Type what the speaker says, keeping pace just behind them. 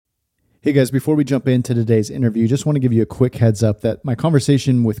Hey guys, before we jump into today's interview, just want to give you a quick heads up that my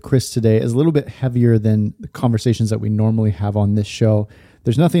conversation with Chris today is a little bit heavier than the conversations that we normally have on this show.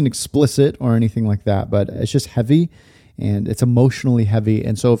 There's nothing explicit or anything like that, but it's just heavy and it's emotionally heavy.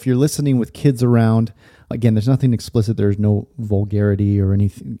 And so if you're listening with kids around, again, there's nothing explicit. There's no vulgarity or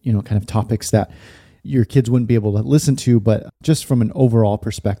anything, kind of topics that your kids wouldn't be able to listen to, but just from an overall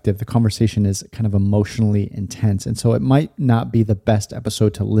perspective, the conversation is kind of emotionally intense. And so it might not be the best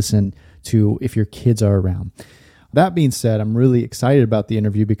episode to listen to if your kids are around. That being said, I'm really excited about the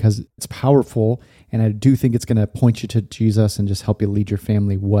interview because it's powerful, and I do think it's going to point you to Jesus and just help you lead your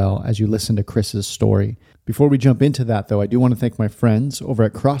family well as you listen to Chris's story. Before we jump into that, though, I do want to thank my friends over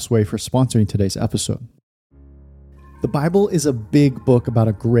at Crossway for sponsoring today's episode. The Bible is a big book about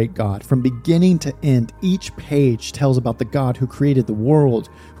a great God. From beginning to end, each page tells about the God who created the world,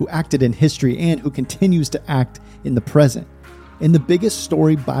 who acted in history, and who continues to act in the present. In the Biggest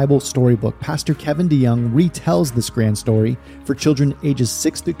Story Bible Storybook, Pastor Kevin DeYoung retells this grand story for children ages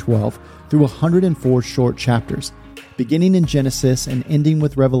 6 through 12 through 104 short chapters. Beginning in Genesis and ending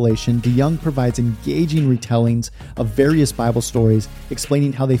with Revelation, DeYoung provides engaging retellings of various Bible stories,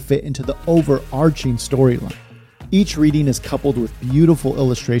 explaining how they fit into the overarching storyline. Each reading is coupled with beautiful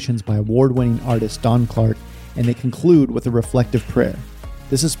illustrations by award-winning artist Don Clark, and they conclude with a reflective prayer.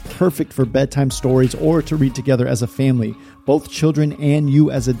 This is perfect for bedtime stories or to read together as a family. Both children and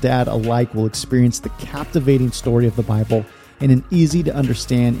you as a dad alike will experience the captivating story of the Bible in an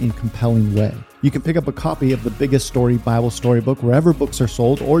easy-to-understand and compelling way. You can pick up a copy of the Biggest Story Bible Storybook wherever books are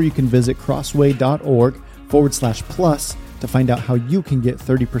sold, or you can visit crossway.org/plus to find out how you can get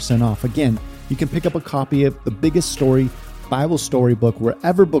 30% off. Again, you can pick up a copy of the Biggest Story Bible Storybook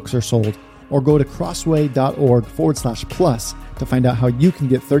wherever books are sold, or go to crossway.org/plus to find out how you can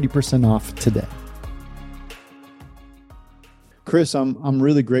get 30% off today. Chris, I'm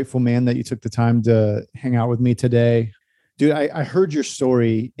really grateful, man, that you took the time to hang out with me today. Dude, I heard your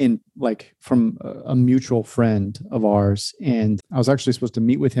story from a mutual friend of ours, and I was actually supposed to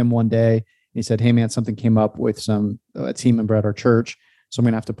meet with him one day. He said, "Hey man, something came up with a team member at our church, so I'm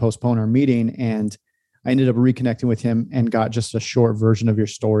going to have to postpone our meeting." And I ended up reconnecting with him and got just a short version of your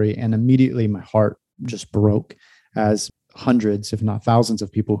story. And immediately my heart just broke, as hundreds, if not thousands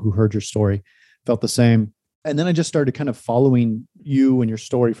of people who heard your story felt the same. And then I just started kind of following you and your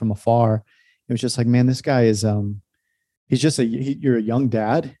story from afar. It was just like, man, this guy is, you're a young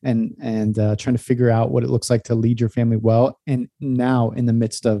dad and trying to figure out what it looks like to lead your family well. And now in the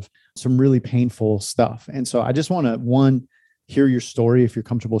midst of some really painful stuff. And so I just want to, hear your story, if you're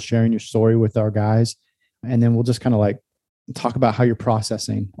comfortable sharing your story with our guys. And then we'll just kind of talk about how you're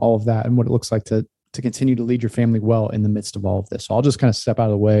processing all of that and what it looks like to continue to lead your family well in the midst of all of this. So I'll just kind of step out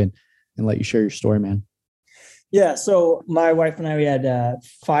of the way and let you share your story, man. Yeah. So my wife and I, we had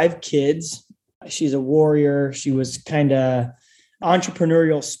 5 kids. She's a warrior. She was kind of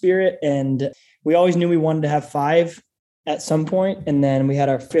entrepreneurial spirit. And we always knew we wanted to have 5 at some point. And then we had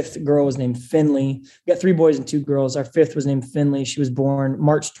our 5th girl was named Finley. We got 3 boys and 2 girls. Our 5th was named Finley. She was born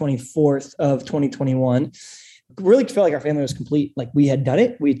March 24th of 2021. Really felt like our family was complete. Like we had done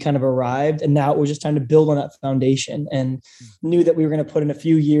it. We'd kind of arrived, and now it was just time to build on that foundation, and knew that we were going to put in a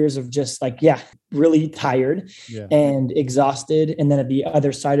few years of just really tired and exhausted. And then at the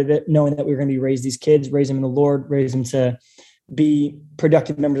other side of it, knowing that we were going to raise these kids, raise them in the Lord, raise them to be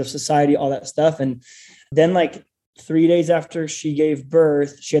productive members of society, all that stuff. And then 3 days after she gave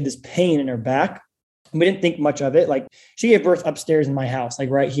birth, she had this pain in her back. We didn't think much of it. She gave birth upstairs in my house,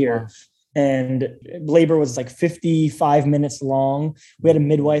 right here. Wow. And labor was 55 minutes long. We had a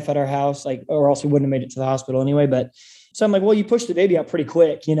midwife at our house, or else we wouldn't have made it to the hospital anyway. But so I'm well, you pushed the baby out pretty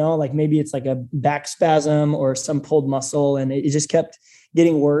quick, maybe it's a back spasm or some pulled muscle. And it just kept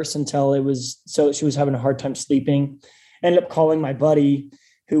getting worse until she was having a hard time sleeping. Ended up calling my buddy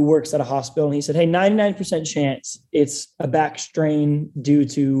who works at a hospital. And he said, "Hey, 99% chance it's a back strain due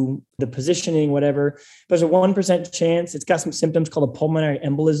to the positioning, whatever. But there's a 1% chance it's got some symptoms called a pulmonary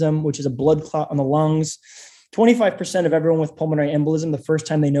embolism, which is a blood clot on the lungs. 25% of everyone with pulmonary embolism, the first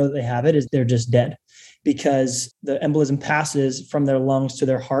time they know that they have it is they're just dead, because the embolism passes from their lungs to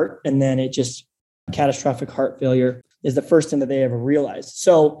their heart. And then it just catastrophic heart failure is the first thing that they ever realized."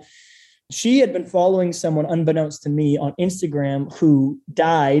 So she had been following someone, unbeknownst to me, on Instagram who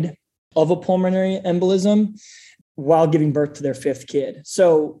died of a pulmonary embolism while giving birth to their 5th kid.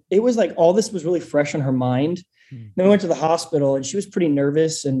 So it was all this was really fresh on her mind. Then we went to the hospital, and she was pretty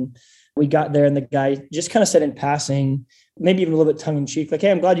nervous. And we got there, and the guy just kind of said in passing, maybe even a little bit tongue in cheek,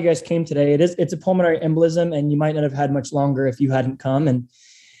 "Hey, I'm glad you guys came today. It's a pulmonary embolism, and you might not have had much longer if you hadn't come."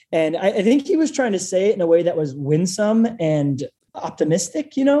 And I think he was trying to say it in a way that was winsome and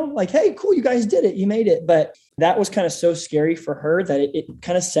optimistic, like, hey, cool, you guys did it. You made it. But that was kind of so scary for her that it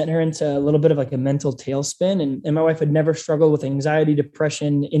kind of sent her into a little bit of like a mental tailspin. And my wife had never struggled with anxiety,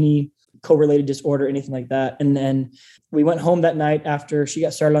 depression, any correlated disorder, anything like that. And then we went home that night after she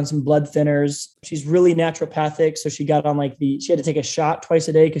got started on some blood thinners. She's really naturopathic. So she got on she had to take a shot twice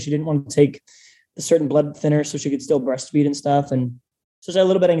a day because she didn't want to take the certain blood thinner so she could still breastfeed and stuff. And so she had a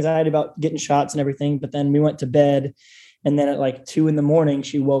little bit of anxiety about getting shots and everything. But then we went to bed. And then at like 2 a.m,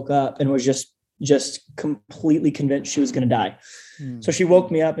 she woke up and was just completely convinced she was going to die. So she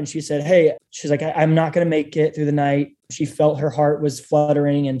woke me up and she said, hey, she's like, I'm not going to make it through the night. She felt her heart was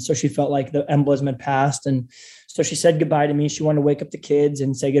fluttering. And so she felt like the embolism had passed. And so she said goodbye to me. She wanted to wake up the kids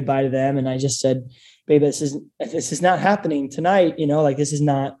and say goodbye to them. And I just said, baby, this is not happening tonight. Like this is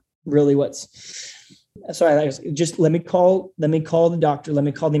not really so I was just, let me call the doctor. Let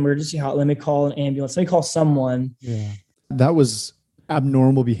me call the emergency hotline. Let me call an ambulance. Let me call someone. Yeah. That was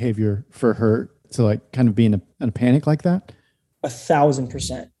abnormal behavior for her to like kind of be in a panic like that.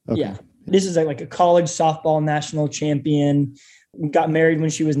 1,000%. Okay. Yeah. This is like a college softball national champion, got married when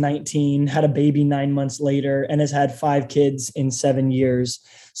she was 19, had a baby 9 months later, and has had 5 kids in 7 years.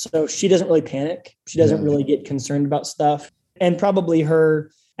 So she doesn't really panic. She doesn't really get concerned about stuff. And probably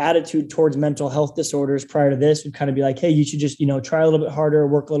her attitude towards mental health disorders prior to this would kind of be like, hey, you should just, try a little bit harder,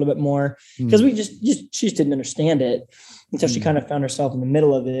 work a little bit more. Because she just didn't understand it until she kind of found herself in the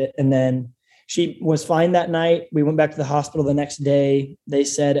middle of it. And then she was fine that night. We went back to the hospital the next day. They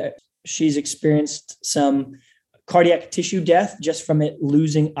said she's experienced some cardiac tissue death just from it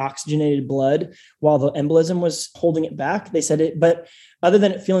losing oxygenated blood while the embolism was holding it back. They said it, but other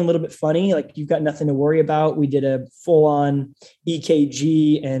than it feeling a little bit funny, like you've got nothing to worry about. We did a full-on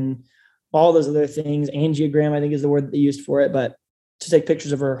EKG and all those other things. Angiogram, I think is the word that they used for it, but to take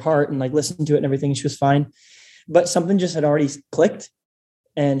pictures of her heart and like listen to it and everything, she was fine. But something just had already clicked.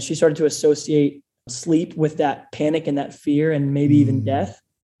 And she started to associate sleep with that panic and that fear and maybe even death.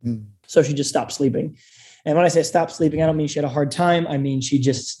 So she just stopped sleeping. And when I say stop sleeping, I don't mean she had a hard time. I mean, she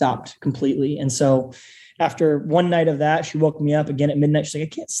just stopped completely. And so after one night of that, she woke me up again at midnight. She's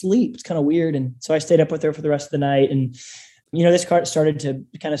like, I can't sleep. It's kind of weird. And so I stayed up with her for the rest of the night. And, this part started to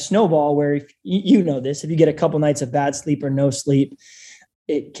kind of snowball where if if you get a couple nights of bad sleep or no sleep,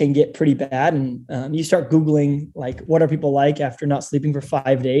 it can get pretty bad. And you start Googling, like, what are people like after not sleeping for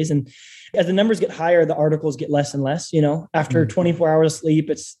 5 days? And as the numbers get higher, the articles get less and less, after 24 hours of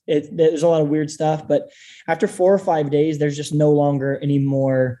sleep, there's a lot of weird stuff, but after 4 or 5 days, there's just no longer any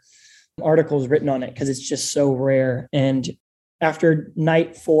more articles written on it because it's just so rare. And after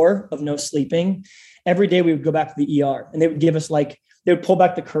night 4 of no sleeping, every day we would go back to the ER and they would give us they would pull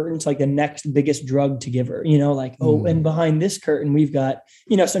back the curtain to like the next biggest drug to give her, and behind this curtain, we've got,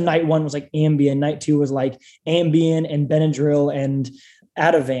 so night 1 was like Ambien. Night 2 was like Ambien and Benadryl and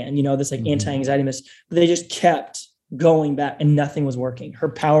Ativan, this like anti-anxiety mist, but they just kept going back and nothing was working. Her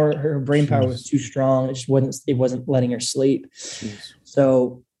brain power was too strong. It wasn't letting her sleep. Jeez.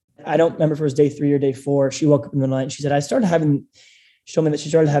 So I don't remember if it was day 3 or day 4. She woke up in the night and she said, she told me that she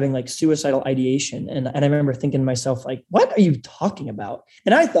started having like suicidal ideation. And I remember thinking to myself, like, what are you talking about?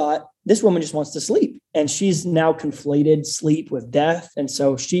 And I thought this woman just wants to sleep, and she's now conflated sleep with death. And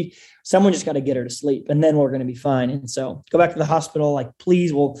so someone just got to get her to sleep and then we're going to be fine. And so go back to the hospital, like,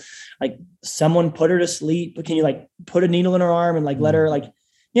 please, someone put her to sleep. Can you like put a needle in her arm and like, let her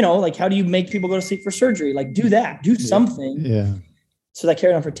how do you make people go to sleep for surgery? Like do that, do something. Yeah. So that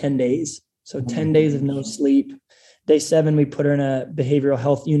carried on for 10 days. So 10 days of no sleep. Day 7, we put her in a behavioral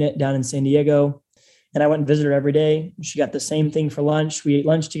health unit down in San Diego. And I went and visited her every day. She got the same thing for lunch. We ate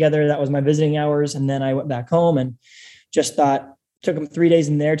lunch together. That was my visiting hours. And then I went back home and just took them 3 days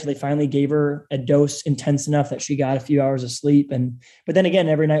in there till they finally gave her a dose intense enough that she got a few hours of sleep. But then again,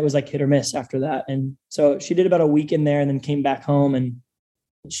 every night was like hit or miss after that. And so she did about a week in there and then came back home and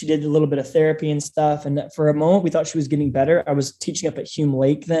she did a little bit of therapy and stuff. And for a moment, we thought she was getting better. I was teaching up at Hume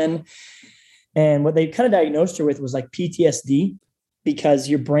Lake then. And what they kind of diagnosed her with was like PTSD, because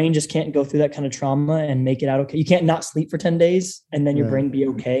your brain just can't go through that kind of trauma and make it out okay. You can't not sleep for 10 days and then your brain be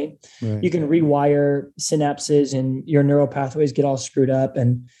okay. Right. You can rewire synapses and your neural pathways get all screwed up.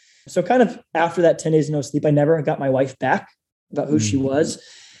 And so kind of after that 10 days of no sleep, I never got my wife back about who she was.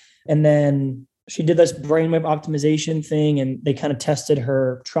 And then she did this brainwave optimization thing and they kind of tested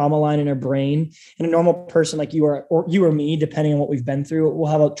her trauma line in her brain. And a normal person like you or me, depending on what we've been through, will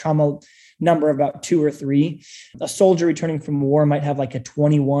have a trauma number of about 2 or 3. A soldier returning from war might have like a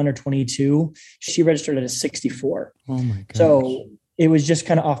 21 or 22. She registered at a 64. Oh my gosh. So it was just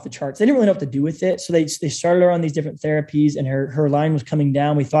kind of off the charts. They didn't really know what to do with it. So they started her on these different therapies and her line was coming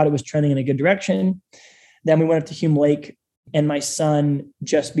down. We thought it was trending in a good direction. Then we went up to Hume Lake And my son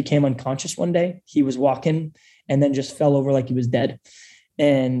just became unconscious one day. He was walking and then just fell over like he was dead,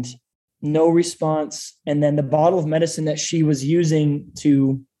 and no response. And then the bottle of medicine that she was using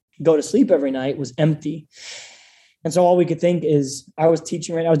to go to sleep every night was empty. And so all we could think is I was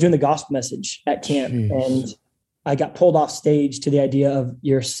doing the gospel message at camp. Jeez. And I got pulled off stage to the idea of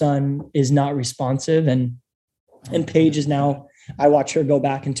your son is not responsive. And Paige is now, I watch her go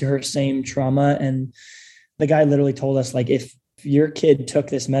back into her same trauma. And the guy literally told us, like, if your kid took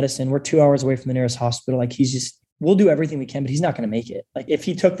this medicine, we're 2 hours away from the nearest hospital. Like, we'll do everything we can, but he's not going to make it. Like, if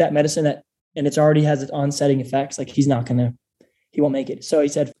he took that medicine and it's already has its onsetting effects, like, he won't make it. So he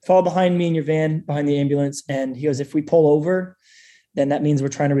said, fall behind me in your van, behind the ambulance. And he goes, if we pull over, then that means we're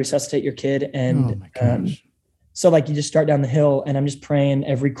trying to resuscitate your kid. And so like, you just start down the hill, and I'm just praying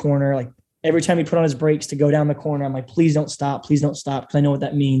every corner. Like, every time he put on his brakes to go down the corner, I'm like, please don't stop. Please don't stop. Cause I know what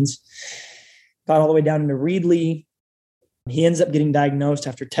that means. Got all the way down into Reedley. He ends up getting diagnosed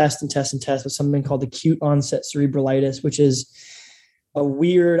after test with something called acute onset cerebrolitis, which is a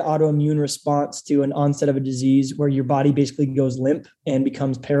weird autoimmune response to an onset of a disease where your body basically goes limp and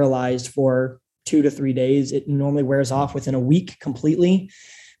becomes paralyzed for 2 to 3 days. It normally wears off within a week completely.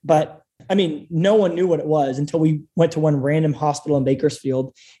 But I mean, no one knew what it was until we went to one random hospital in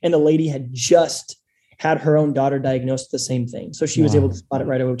Bakersfield, and the lady had just had her own daughter diagnosed with the same thing. So she was able to spot it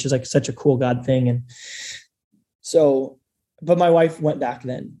right away, which is like such a cool God thing. And so, but my wife went back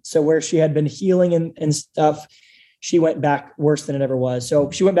then. So where she had been healing and stuff, she went back worse than it ever was. So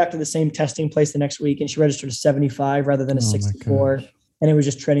she went back to the same testing place the next week, and she registered a 75 rather than a 64. And it was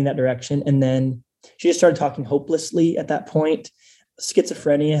just trending that direction. And then she just started talking hopelessly at that point.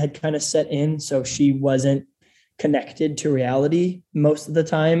 Schizophrenia had kind of set in, so she wasn't connected to reality most of the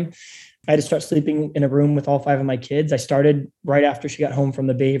time. I had to start sleeping in a room with all 5 of my kids. I started right after she got home from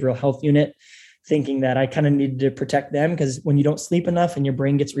the behavioral health unit, thinking that I kind of needed to protect them, because when you don't sleep enough and your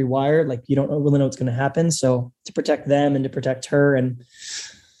brain gets rewired, like, you don't really know what's going to happen. So to protect them and to protect her. And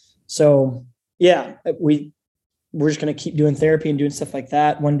so, yeah, we're just going to keep doing therapy and doing stuff like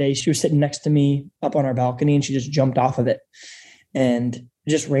that. One day she was sitting next to me up on our balcony, and she just jumped off of it. And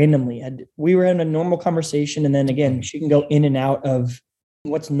just randomly, we were in a normal conversation. And then again, she can go in and out of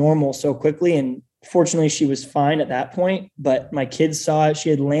what's normal so quickly. And fortunately, she was fine at that point. But my kids saw it. She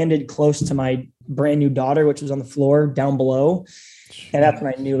had landed close to my brand new daughter, which was on the floor down below. And that's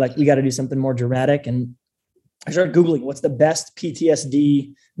when I knew, like, we got to do something more dramatic. And I started Googling what's the best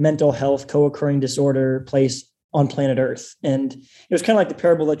PTSD mental health co-occurring disorder place on planet Earth. And it was kind of like the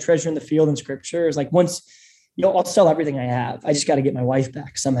parable of the treasure in the field in scripture. It's like, once, I'll sell everything I have. I just got to get my wife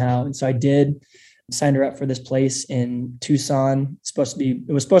back somehow. And so I did. Signed her up for this place in Tucson.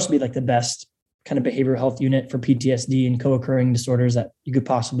 It was supposed to be like the best kind of behavioral health unit for PTSD and co-occurring disorders that you could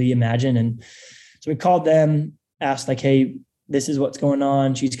possibly imagine. And so we called them, asked like, hey, this is what's going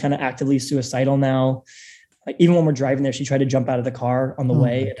on. She's kind of actively suicidal now. Like, even when we're driving there, she tried to jump out of the car on the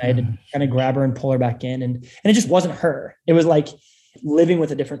way, and I had to kind of grab her and pull her back in. And it just wasn't her. It was like living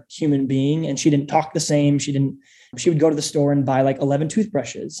with a different human being, and she didn't talk the same. She would go to the store and buy like 11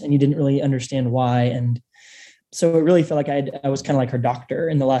 toothbrushes, and you didn't really understand why. And so it really felt like I was kind of like her doctor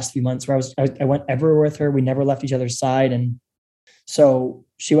in the last few months, where I went everywhere with her. We never left each other's side. And so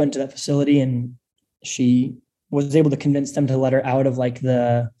she went to that facility, and she was able to convince them to let her out of like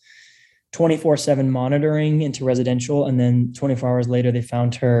the 24/7 monitoring into residential. And then 24 hours later, they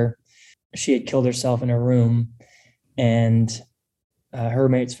found her. She had killed herself in her room, and her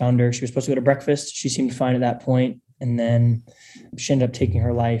roommates found her. She was supposed to go to breakfast. She seemed fine at that point. And then she ended up taking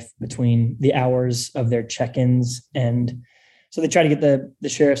her life between the hours of their check-ins. And so they tried to get the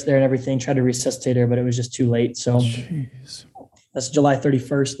sheriffs there and everything, tried to resuscitate her, but it was just too late. So that's July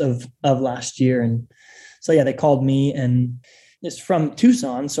 31st of last year. And so, yeah, they called me, and it's from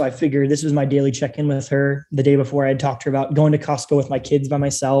Tucson. So I figured this was my daily check-in with her. The day before, I had talked to her about going to Costco with my kids by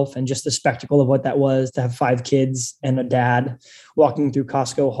myself, and just the spectacle of what that was to have 5 kids and a dad walking through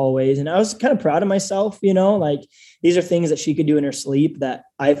Costco hallways. And I was kind of proud of myself, like, these are things that she could do in her sleep that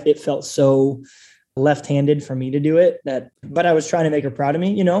it felt so left-handed for me to do it, but I was trying to make her proud of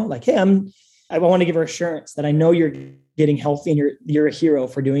me, like, hey, I want to give her assurance that I know you're getting healthy, and you're a hero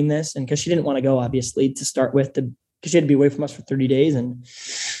for doing this. And because she didn't want to go, obviously, to start with, because she had to be away from us for 30 days. And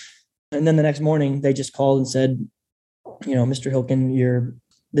then the next morning they just called and said, Mr. Hilken,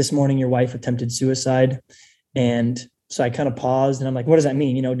 this morning your wife attempted suicide. And so I kind of paused, and I'm like, what does that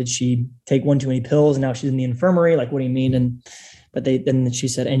mean? Did she take one too many pills and now she's in the infirmary? Like, what do you mean? But then she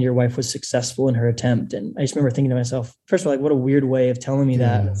said, and your wife was successful in her attempt. And I just remember thinking to myself, first of all, like, what a weird way of telling me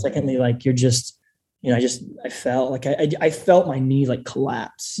that. And secondly, like, you're just, I felt like I felt my knee like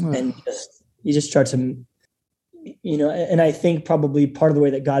collapse, and you just start to, and I think probably part of the way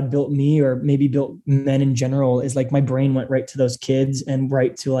that God built me, or maybe built men in general, is like my brain went right to those kids and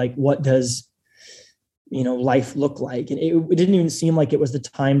right to like, what does, life look like? And it didn't even seem like it was the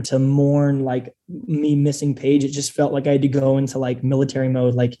time to mourn like me missing Paige. It just felt like I had to go into like military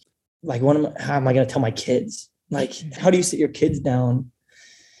mode. Like how am I going to tell my kids? Like, how do you sit your kids down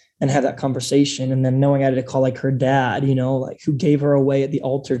and have that conversation? And then knowing I had to call like her dad, like who gave her away at the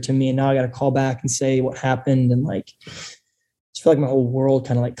altar to me. And now I got to call back and say what happened. And like, I just feel like my whole world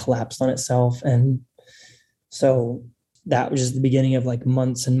kind of like collapsed on itself. And so that was just the beginning of like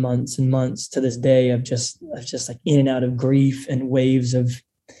months and months and months to this day of just like in and out of grief and waves of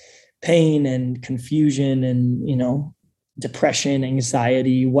pain and confusion and, depression,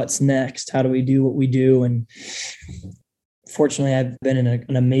 anxiety, what's next? How do we do what we do? And fortunately, I've been in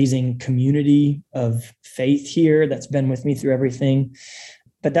an amazing community of faith here that's been with me through everything.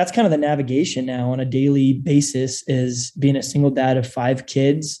 But that's kind of the navigation now on a daily basis, is being a single dad of 5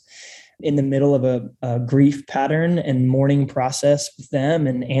 kids in the middle of a grief pattern and mourning process with them,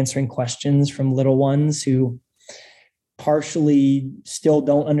 and answering questions from little ones who partially still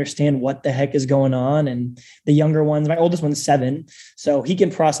don't understand what the heck is going on. And the younger ones, my oldest one's 7, so he can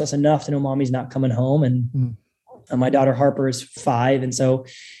process enough to know mommy's not coming home. And my daughter Harper is 5. And so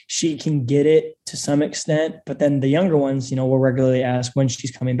she can get it to some extent, but then the younger ones, will regularly ask when she's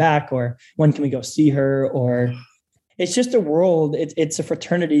coming back, or when can we go see her? Or it's just a world. It's a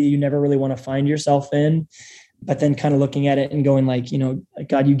fraternity you never really want to find yourself in, but then kind of looking at it and going like,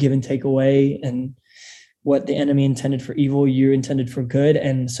 God, you give and take away, and what the enemy intended for evil, you intended for good.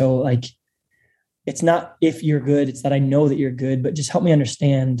 And so like, it's not if you're good, it's that I know that you're good, but just help me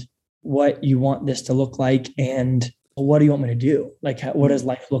understand what you want this to look like, and what do you want me to do? Like, what does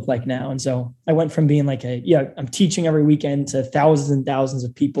life look like now? And so I went from being like I'm teaching every weekend to thousands and thousands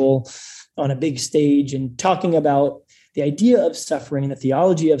of people on a big stage and talking about the idea of suffering, the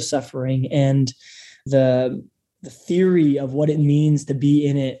theology of suffering, and the theory of what it means to be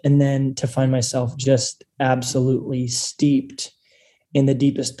in it. And then to find myself just absolutely steeped in the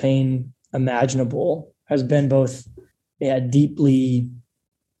deepest pain imaginable has been both, deeply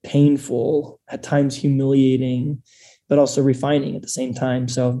painful, at times humiliating, but also refining at the same time.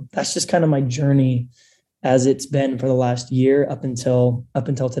 So that's just kind of my journey as it's been for the last year up until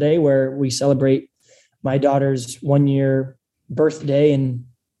today, where we celebrate my daughter's 1-year birthday in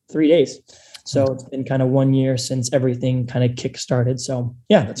 3 days. So it's been kind of 1 year since everything kind of kick-started. So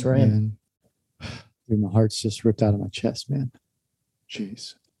yeah, that's where I am. Dude, my heart's just ripped out of my chest, man.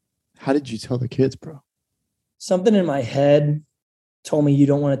 Jeez. How did you tell the kids, bro? Something in my head told me you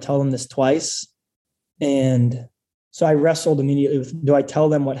don't want to tell them this twice. And so I wrestled immediately with, do I tell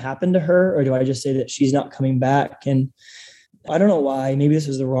them what happened to her, or do I just say that she's not coming back? And I don't know why, maybe this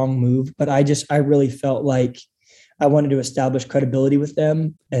was the wrong move, but I really felt like I wanted to establish credibility with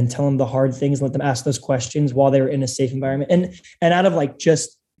them and tell them the hard things, let them ask those questions while they were in a safe environment. And out of like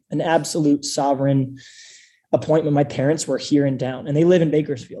just an absolute sovereign appointment, my parents were here in town and they live in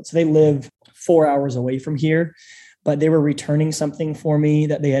Bakersfield. So they live 4 hours away from here, but they were returning something for me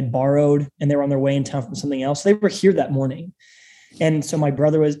that they had borrowed, and they were on their way in town from something else. They were here that morning. And so my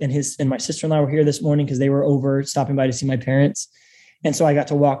brother was, and my sister-in-law were here this morning because they were over stopping by to see my parents. And so I got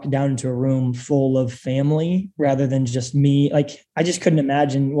to walk down into a room full of family rather than just me. Like, I just couldn't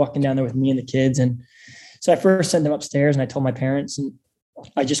imagine walking down there with me and the kids. And so I first sent them upstairs and I told my parents, and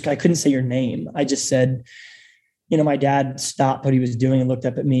I couldn't say your name. I just said, my dad stopped what he was doing and looked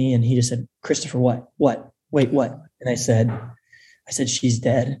up at me, and he just said, Christopher, what? Wait, what? And I said, she's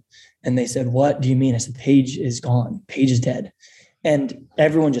dead. And they said, what do you mean? I said, Paige is gone. Paige is dead. And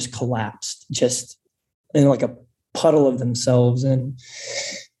everyone just collapsed, just in like a puddle of themselves. And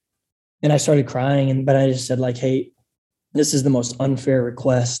I started crying, but I just said like, hey, this is the most unfair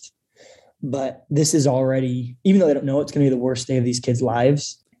request, but this is already, even though they don't know, it's going to be the worst day of these kids'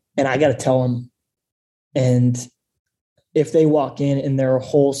 lives. And I got to tell them. And if they walk in and their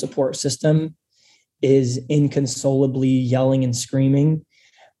whole support system is inconsolably yelling and screaming,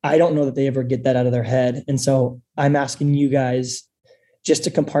 I don't know that they ever get that out of their head. And so I'm asking you guys just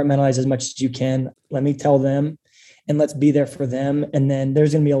to compartmentalize as much as you can. Let me tell them, and let's be there for them. And then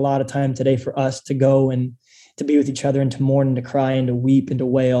there's going to be a lot of time today for us to go and to be with each other and to mourn and to cry and to weep and to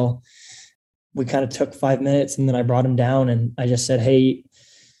wail. We kind of took 5 minutes, and then I brought him down and I just said, hey,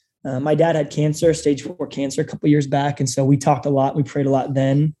 my dad had cancer, stage 4 cancer a couple of years back. And so we talked a lot. We prayed a lot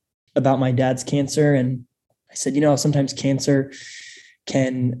then about my dad's cancer. And I said, sometimes cancer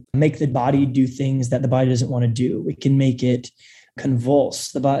can make the body do things that the body doesn't want to do. It can make it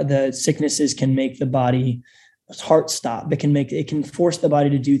convulse. The sicknesses can make the body's heart stop. It can force the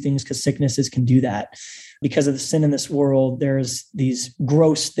body to do things because sicknesses can do that. because of the sin in this world, there's these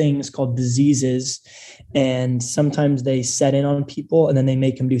gross things called diseases. And sometimes they set in on people and then they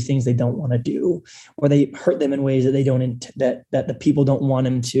make them do things they don't want to do, or they hurt them in ways that they don't, that the people don't want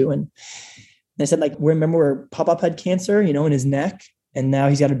them to. And they said, like, remember where Pop-Up had cancer, in his neck? And now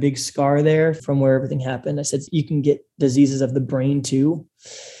he's got a big scar there from where everything happened. I said, you can get diseases of the brain too.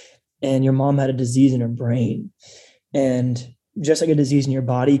 And your mom had a disease in her brain. And just like a disease in your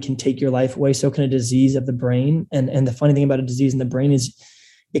body can take your life away, so can a disease of the brain. And the funny thing about a disease in the brain is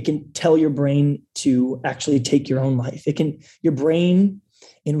it can tell your brain to actually take your own life. Your brain,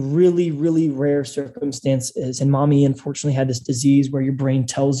 in really, really rare circumstances, and mommy unfortunately had this disease where your brain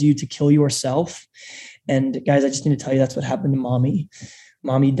tells you to kill yourself. And guys, I just need to tell you, that's what happened to mommy.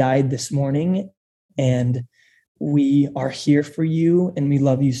 Mommy died this morning, and we are here for you and we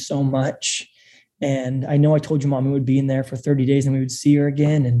love you so much. And I know I told you mommy would be in there for 30 days and we would see her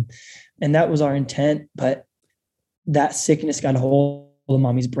again. And that was our intent, but that sickness got a hold of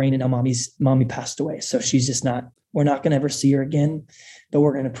mommy's brain, and now mommy passed away. So she's just we're not going to ever see her again, but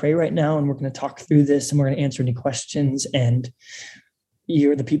we're going to pray right now and we're going to talk through this and we're going to answer any questions. And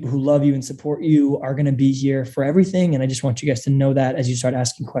you're the people who love you and support you are going to be here for everything. And I just want you guys to know that as you start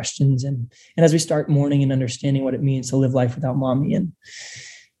asking questions and as we start mourning and understanding what it means to live life without mommy.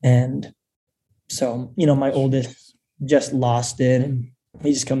 And so, my oldest just lost it, and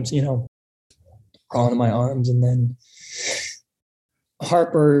he just comes, crawling in my arms. And then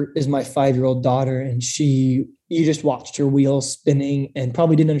Harper is my 5-year-old daughter, and you just watched her wheels spinning and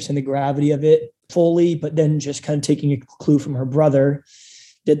probably didn't understand the gravity of it fully, but then just kind of taking a clue from her brother,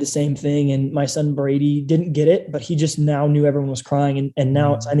 did the same thing. And my son Brady didn't get it, but he just now knew everyone was crying. And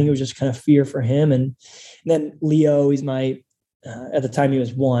now I think it was just kind of fear for him. And then Leo, he's at the time he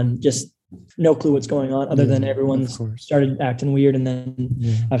was 1, just no clue what's going on other than everyone started acting weird. And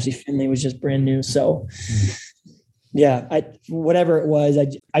then obviously Finley was just brand new. So whatever it was,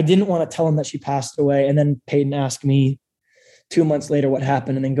 I didn't want to tell him that she passed away. And then Peyton asked me 2 months later what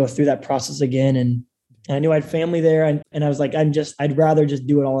happened, and then go through that process again. And I knew I had family there. And I was like, I'd rather just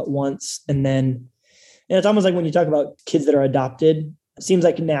do it all at once. And it's almost like when you talk about kids that are adopted, it seems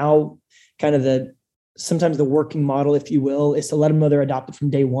like now kind of sometimes the working model, if you will, is to let them know they're adopted from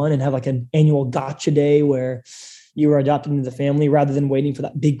day one and have like an annual gotcha day where you were adopted into the family, rather than waiting for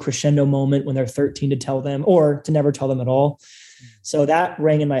that big crescendo moment when they're 13 to tell them, or to never tell them at all. So that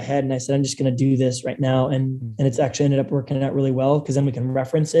rang in my head, and I said, I'm just going to do this right now. And it's actually ended up working out really well, because then we can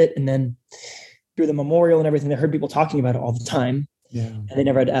reference it. And then through the memorial and everything, I heard people talking about it all the time. Yeah. And they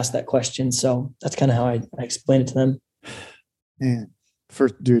never had to ask that question. So that's kind of how I explained it to them. Man,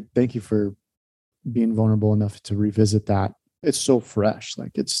 first, dude, thank you for being vulnerable enough to revisit that. It's so fresh.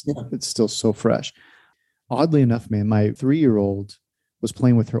 Like it's still so fresh. Oddly enough, man, my 3-year-old was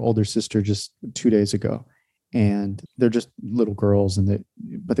playing with her older sister just 2 days ago, and they're just little girls,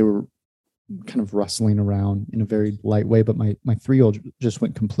 but they were kind of rustling around in a very light way. But my 3-year-old just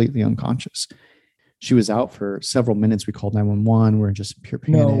went completely unconscious. She was out for several minutes. We called 911. We're in just pure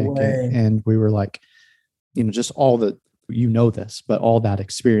panic. No way. And we were like, just all this, but all that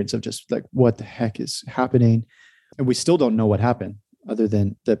experience of just like, what the heck is happening? And we still don't know what happened, other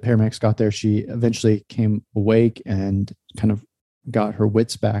than the paramedics got there. She eventually came awake and kind of got her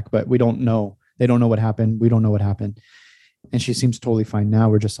wits back, but we don't know. They don't know what happened. We don't know what happened. And she seems totally fine now.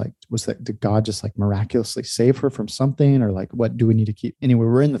 We're just like, did God just like miraculously save her from something? Or like, what do we need to keep? Anyway,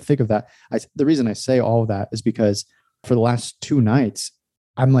 we're in the thick of that. The reason I say all of that is because for the last 2 nights,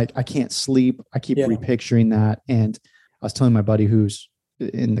 I'm like, I can't sleep. I keep repicturing that. And I was telling my buddy who's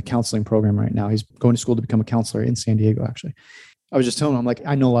in the counseling program right now, he's going to school to become a counselor in San Diego, actually. I was just telling him, I'm like,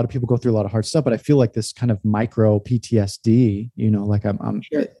 I know a lot of people go through a lot of hard stuff, but I feel like this kind of micro PTSD, like I'm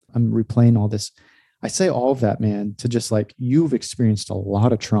replaying all this. I say all of that, man, to just like, you've experienced a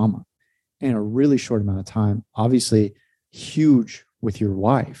lot of trauma in a really short amount of time, obviously huge with your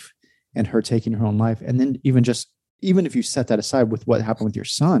wife and her taking her own life. And then even if you set that aside with what happened with your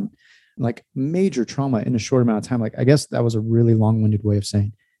son, like major trauma in a short amount of time. Like, I guess that was a really long-winded way of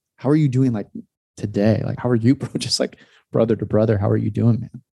saying, how are you doing like today? Like, how are you, just like brother to brother? How are you doing,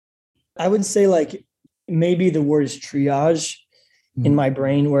 man? I would say like maybe the word is triage in my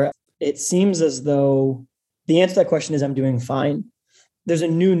brain, where it seems as though the answer to that question is I'm doing fine. There's a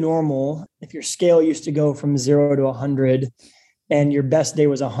new normal. If your scale used to go from 0 to 100 and your best day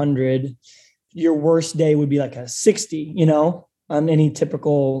was 100, your worst day would be like a 60, on any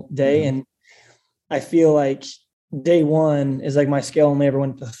typical day. And I feel like day one is like my scale only ever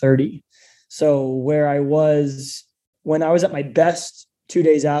went to 30. So where I was, when I was at my best 2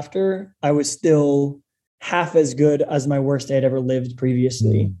 days after, I was still half as good as my worst day I'd ever lived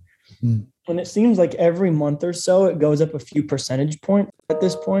previously. And it seems like every month or so, it goes up a few percentage points at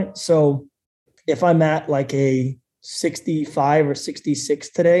this point. So if I'm at like a 65 or 66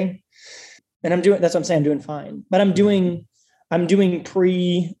 today, and that's what I'm saying, I'm doing fine, but I'm doing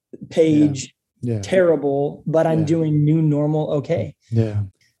pre-page terrible, but I'm doing new normal. Okay. Yeah.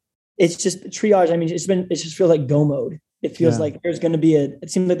 It's just triage. I mean, it just feels like go mode. It feels like it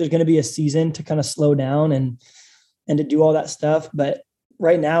seems like there's going to be a season to kind of slow down and to do all that stuff. But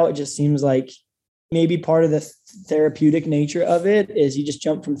right now it just seems like maybe part of the therapeutic nature of it is you just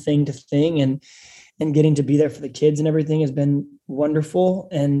jump from thing to thing, and getting to be there for the kids and everything has been wonderful.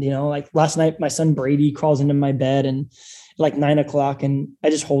 And, like last night, my son Brady crawls into my bed and like 9:00, and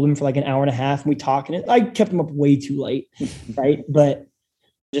I just hold him for like an hour and a half and we talk, and I kept him up way too late. Right. But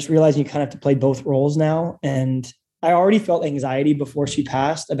just realizing you kind of have to play both roles now. And I already felt anxiety before she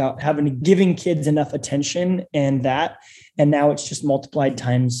passed about giving kids enough attention and now it's just multiplied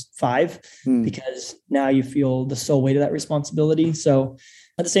times 5 because now you feel the sole weight of that responsibility. So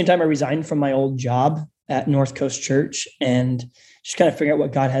at the same time, I resigned from my old job at North Coast Church and just kind of figure out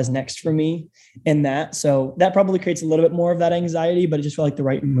what God has next for me in that. So that probably creates a little bit more of that anxiety, but it just felt like the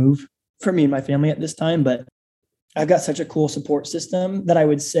right move for me and my family at this time. But I've got such a cool support system that I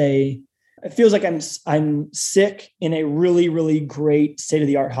would say it feels like I'm sick in a really, really great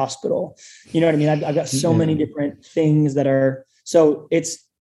state-of-the-art hospital. You know what I mean? I've got so many different things so it's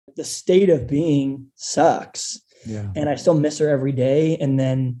the state of being sucks. Yeah. And I still miss her every day. And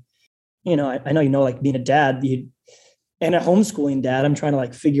then, I know, like being a dad and a homeschooling dad, I'm trying to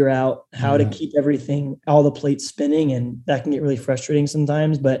like figure out how to keep everything, all the plates spinning. And that can get really frustrating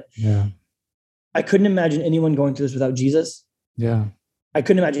sometimes, but I couldn't imagine anyone going through this without Jesus. Yeah. I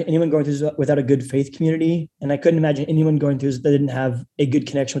couldn't imagine anyone going through this without a good faith community. And I couldn't imagine anyone going through this that didn't have a good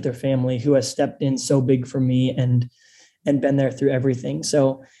connection with their family who has stepped in so big for me and been there through everything.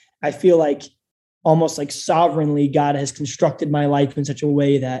 So I feel like almost like sovereignly God has constructed my life in such a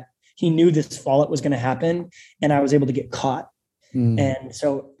way that he knew this fallout was going to happen and I was able to get caught. And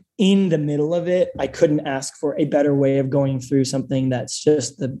so in the middle of it, I couldn't ask for a better way of going through something that's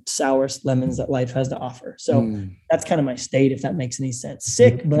just the sourest lemons that life has to offer. So that's kind of my state, if that makes any sense.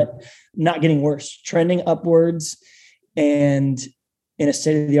 Sick, but not getting worse, trending upwards and in a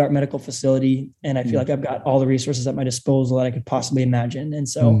state-of-the-art medical facility. And I feel like I've got all the resources at my disposal that I could possibly imagine. And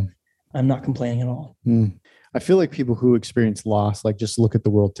so I'm not complaining at all. I feel like people who experience loss, like just look at the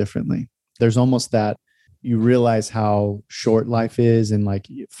world differently. There's almost that you realize how short life is and like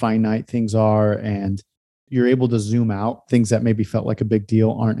finite things are, and you're able to zoom out. Things that maybe felt like a big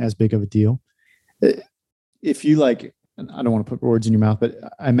deal aren't as big of a deal. If you like, I don't want to put words in your mouth, but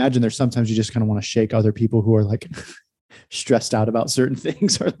I imagine there's sometimes you just kind of want to shake other people who are like stressed out about certain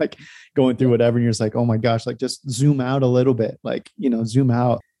things or like going through whatever. And you're just like, oh my gosh, like just zoom out a little bit, like, zoom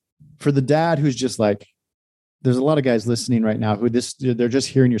out. For the dad who's just like, there's a lot of guys listening right now who they're just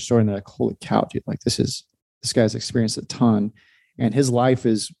hearing your story and they're like, holy cow, dude, like this guy's experienced a ton and his life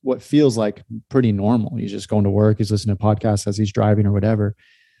is what feels like pretty normal. He's just going to work. He's listening to podcasts as he's driving or whatever.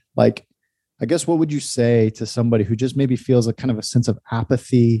 Like, I guess, what would you say to somebody who just maybe feels a kind of a sense of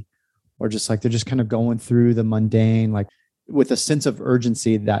apathy or just like, they're just kind of going through the mundane, like with a sense of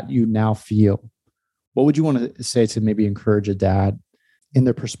urgency that you now feel? What would you want to say to maybe encourage a dad in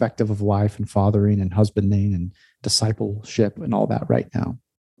their perspective of life and fathering and husbanding and discipleship and all that right now?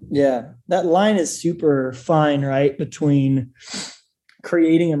 Yeah, that line is super fine, right? Between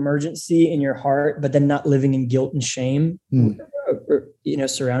creating emergency in your heart, but then not living in guilt and shame,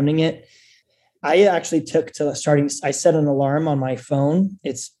 surrounding it. I actually I set an alarm on my phone.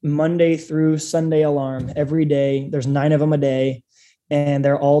 It's Monday through Sunday alarm every day. There's 9 of them a day. And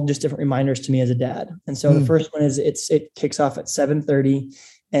they're all just different reminders to me as a dad. And so the first one is it kicks off at 7:30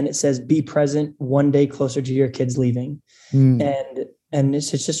 and it says, be present one day closer to your kids leaving. And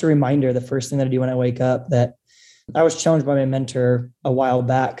it's just a reminder. The first thing that I do when I wake up, that I was challenged by my mentor a while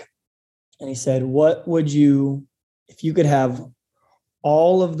back. And he said, what would you, if you could have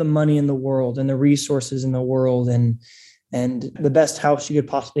all of the money in the world and the resources in the world and the best house you could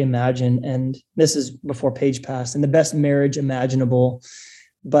possibly imagine. And this is before Page passed, and the best marriage imaginable,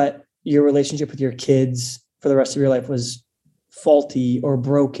 but your relationship with your kids for the rest of your life was faulty or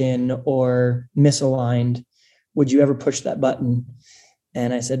broken or misaligned. Would you ever push that button?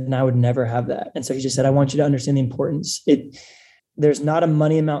 And I said, no, I would never have that. And so he just said, I want you to understand the importance. There's not a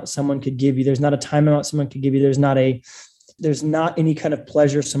money amount someone could give you. There's not a time amount someone could give you. There's not any kind of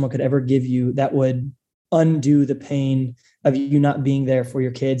pleasure someone could ever give you that would undo the pain of you not being there for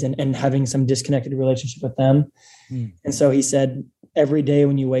your kids and having some disconnected relationship with them. And so he said, every day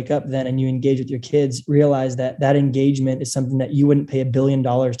when you wake up then and you engage with your kids, realize that that engagement is something that you wouldn't pay $1 billion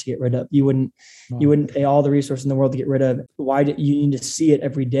to get rid of. You wouldn't pay all the resources in the world to get rid of. Why do you need to see it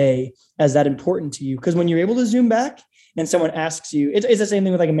every day as that important to you? Because when you're able to zoom back and someone asks you, it's the same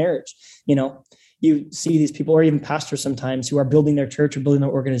thing with like a marriage, you know, you see these people, or even pastors sometimes, who are building their church or building their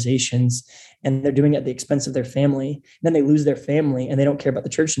organizations, and they're doing it at the expense of their family. And then they lose their family and they don't care about the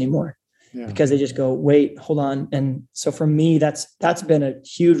church anymore. Yeah. Because they just go, wait, hold on. And so for me, that's been a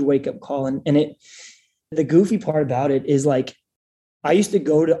huge wake up call. And the goofy part about it is like, I used to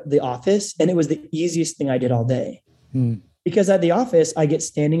go to the office and it was the easiest thing I did all day. Because at the office, I get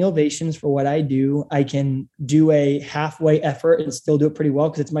standing ovations for what I do. I can do a halfway effort and still do it pretty well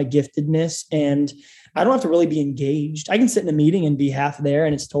because it's my giftedness. And I don't have to really be engaged. I can sit in a meeting and be half there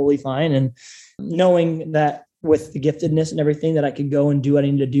and it's totally fine. And knowing that with the giftedness and everything, that I could go and do what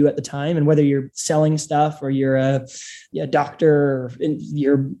I need to do at the time. And whether you're selling stuff or you're a doctor or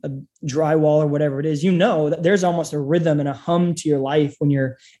you're a drywall or whatever it is, you know that there's almost a rhythm and a hum to your life when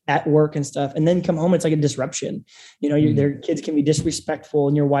you're at work and stuff. And then come home, it's like a disruption. You know, their kids can be disrespectful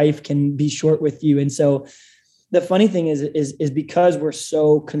and your wife can be short with you. And so the funny thing is because we're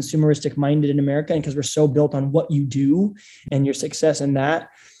so consumeristic minded in America, and because we're so built on what you do and your success in that,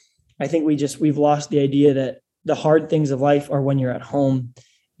 I think we've lost the idea that the hard things of life are when you're at home.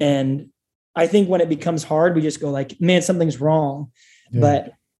 And I think when it becomes hard, we just go like, man, something's wrong. Yeah.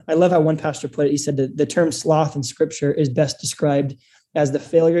 But I love how one pastor put it. He said that the term sloth in scripture is best described as the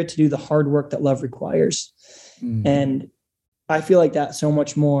failure to do the hard work that love requires. And I feel like that so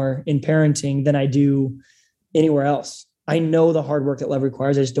much more in parenting than I do anywhere else. I know the hard work that love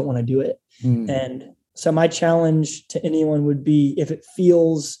requires. I just don't want to do it. And so my challenge to anyone would be, if it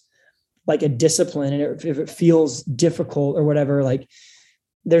feels like a discipline and if it feels difficult or whatever, like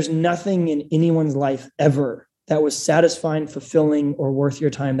there's nothing in anyone's life ever that was satisfying, fulfilling, or worth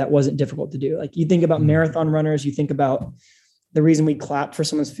your time that wasn't difficult to do. Like you think about marathon runners, you think about the reason we clap for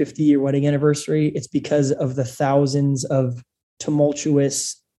someone's 50-year wedding anniversary. It's because of the thousands of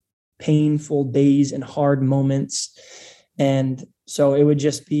tumultuous, painful days and hard moments. And so it would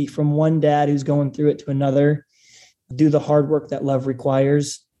just be from one dad who's going through it to another, do the hard work that love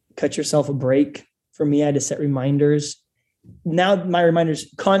requires. Cut yourself a break. For me, I had to set reminders. Now my reminders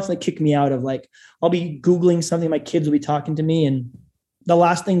constantly kick me out of like, I'll be Googling something, my kids will be talking to me. And the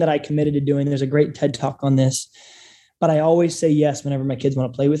last thing that I committed to doing, there's a great TED talk on this, but I always say yes whenever my kids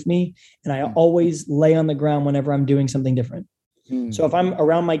want to play with me. And I always lay on the ground whenever I'm doing something different. So if I'm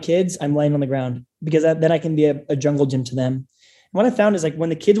around my kids, I'm laying on the ground because then I can be a jungle gym to them. What I found is like when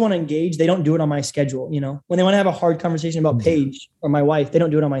the kids want to engage, they don't do it on my schedule. You know, when they want to have a hard conversation about Paige or my wife, they don't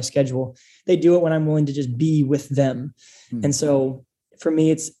do it on my schedule. They do it when I'm willing to just be with them. And so for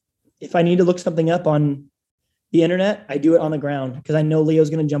me, it's, if I need to look something up on the internet, I do it on the ground because I know Leo's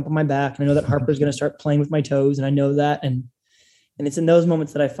going to jump on my back and I know that Harper's going to start playing with my toes. And I know that. And it's in those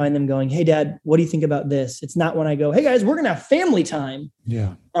moments that I find them going, hey dad, what do you think about this? It's not when I go, hey guys, we're going to have family time.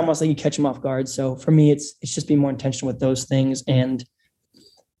 Yeah. Almost like you catch them off guard. So for me, it's just being more intentional with those things. And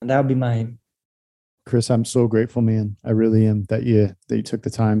that would be mine. Chris, I'm so grateful, man. I really am that you took the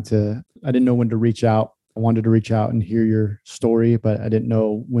time to, I didn't know when to reach out. I wanted to reach out and hear your story, but I didn't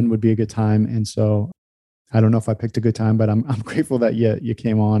know when would be a good time. And so I don't know if I picked a good time, but I'm grateful that you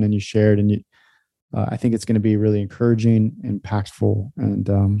came on and you shared, and I think it's going to be really encouraging, impactful, and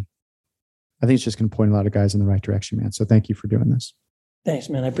I think it's just going to point a lot of guys in the right direction, man. So thank you for doing this. Thanks,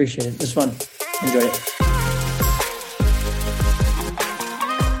 man. I appreciate it. It was fun. Enjoyed it.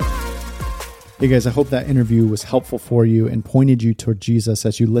 Hey guys, I hope that interview was helpful for you and pointed you toward Jesus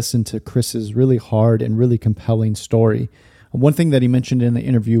as you listened to Chris's really hard and really compelling story. One thing that he mentioned in the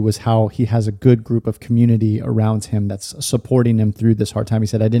interview was how he has a good group of community around him that's supporting him through this hard time. He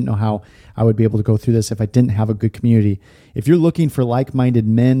said, I didn't know how I would be able to go through this if I didn't have a good community. If you're looking for like-minded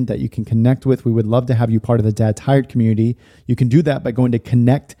men that you can connect with, we would love to have you part of the Dad Tired community. You can do that by going to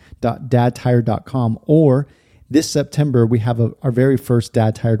connect.dadtired.com, or this September, we have our very first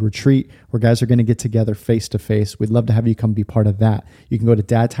Dad Tired retreat where guys are going to get together face-to-face. We'd love to have you come be part of that. You can go to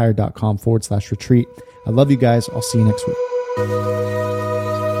dadtired.com/retreat. I love you guys. I'll see you next week.